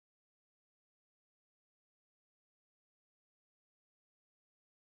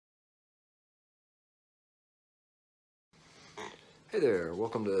Hey there,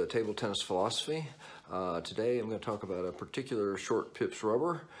 welcome to Table Tennis Philosophy. Today I'm going to talk about a particular short pips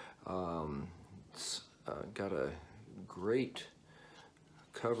rubber. It's got a great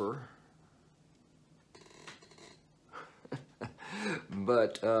cover,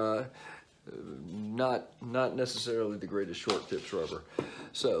 but not necessarily the greatest short pips rubber.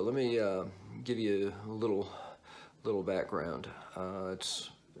 So let me give you a little background.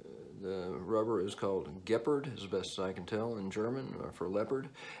 The rubber is called Gepard, as best as I can tell, in German, for leopard,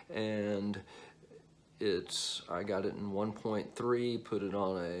 and I got it in 1.3, put it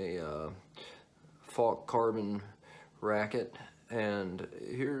on a Falk carbon racket, and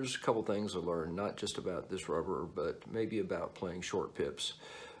here's a couple things I learned, not just about this rubber, but maybe about playing short pips.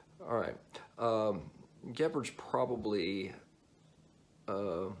 All right, Gepard's probably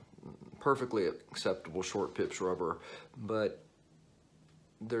perfectly acceptable short pips rubber, but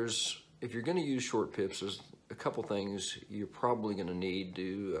if you're going to use short pips, there's a couple things you're probably going to need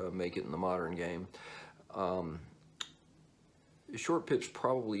to make it in the modern game. Short pips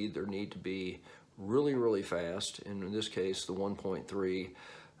probably either need to be really fast, and in this case the 1.3,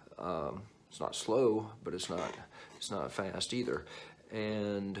 it's not slow, but it's not fast either,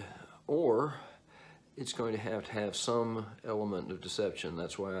 or it's going to have some element of deception.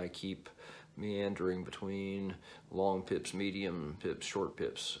 That's why I keep meandering between long pips, medium pips, short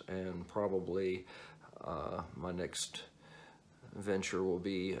pips, and probably my next venture will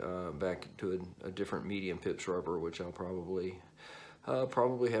be back to a different medium pips rubber, which I'll probably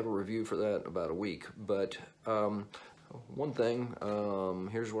have a review for that in about a week. But one thing,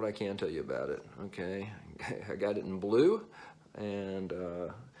 here's what I can tell you about it. Okay, I got it in blue, and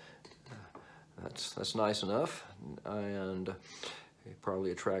that's nice enough, and you probably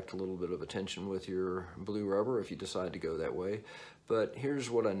attract a little bit of attention with your blue rubber if you decide to go that way. But here's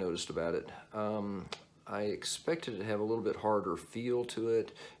what I noticed about it. I expected it to have a little bit harder feel to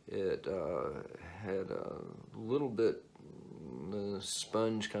it. It had a little bit, the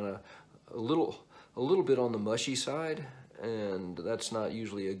sponge kind of a little bit on the mushy side, and that's not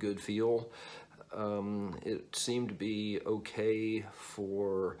usually a good feel. It seemed to be okay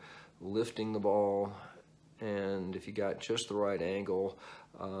for lifting the ball, and if you got just the right angle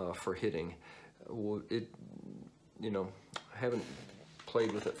for hitting. I haven't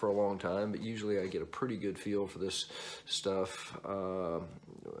played with it for a long time, but usually I get a pretty good feel for this stuff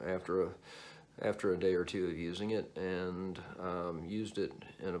after a day or two of using it, and used it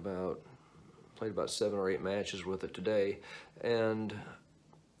in played about 7 or 8 matches with it today, and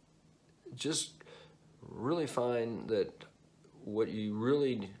just really find that what you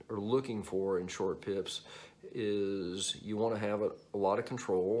really are looking for in short pips is you want to have a lot of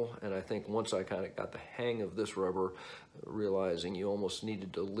control. And I think once I kind of got the hang of this rubber, realizing you almost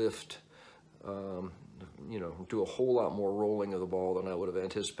needed to lift, do a whole lot more rolling of the ball than I would have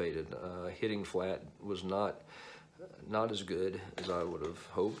anticipated. Hitting flat was not as good as I would have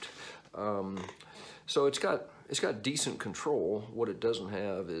hoped. So it's got decent control. What it doesn't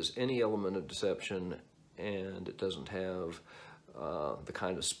have is any element of deception, and it doesn't have the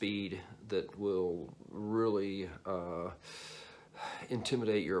kind of speed that will really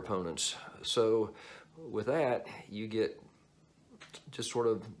intimidate your opponents. So with that, you get just sort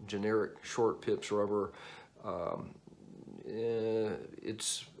of generic short pips rubber.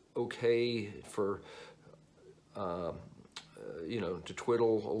 It's okay for to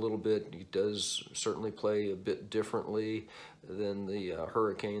twiddle a little bit. It does certainly play a bit differently than the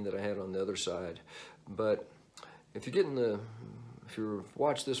Hurricane that I had on the other side. But if you've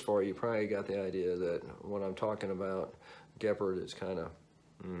watched this far, you probably got the idea that when I'm talking about Gepard, it's kind of,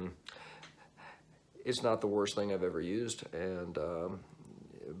 it's not the worst thing I've ever used, and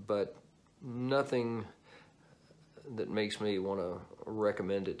but nothing that makes me want to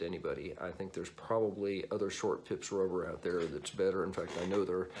recommend it to anybody. I think there's probably other short pips rubber out there that's better. In fact, I know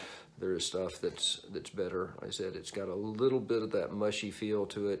there is stuff that's better. Like I said, it's got a little bit of that mushy feel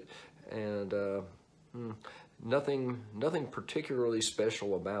to it, and nothing particularly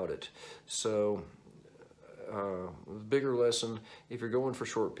special about it. So bigger lesson, if you're going for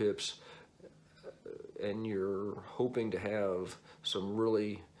short pips and you're hoping to have some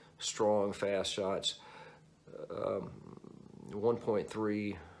really strong fast shots,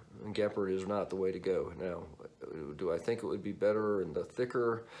 1.3 Gepard is not the way to go. Now, do I think it would be better in the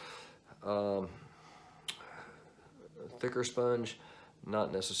thicker sponge?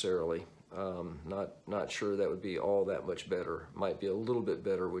 Not necessarily. Not sure that would be all that much better. Might be a little bit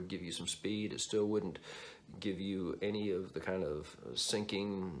better, would give you some speed. It still wouldn't give you any of the kind of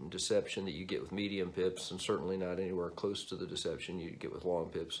sinking deception that you get with medium pips, and certainly not anywhere close to the deception you get with long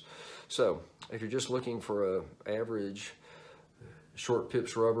pips. So if you're just looking for a average short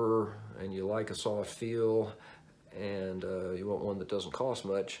pips rubber and you like a soft feel and you want one that doesn't cost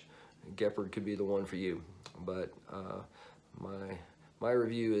much, Gepard could be the one for you. But my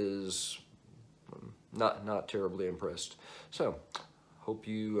review is not terribly impressed. So hope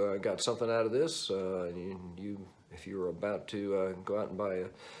you got something out of this. If you're about to go out and buy a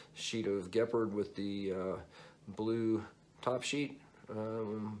sheet of Gepard with the blue top sheet,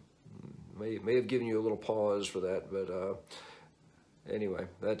 may have given you a little pause for that, but anyway,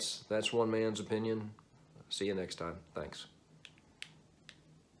 that's one man's opinion. See you next time. Thanks.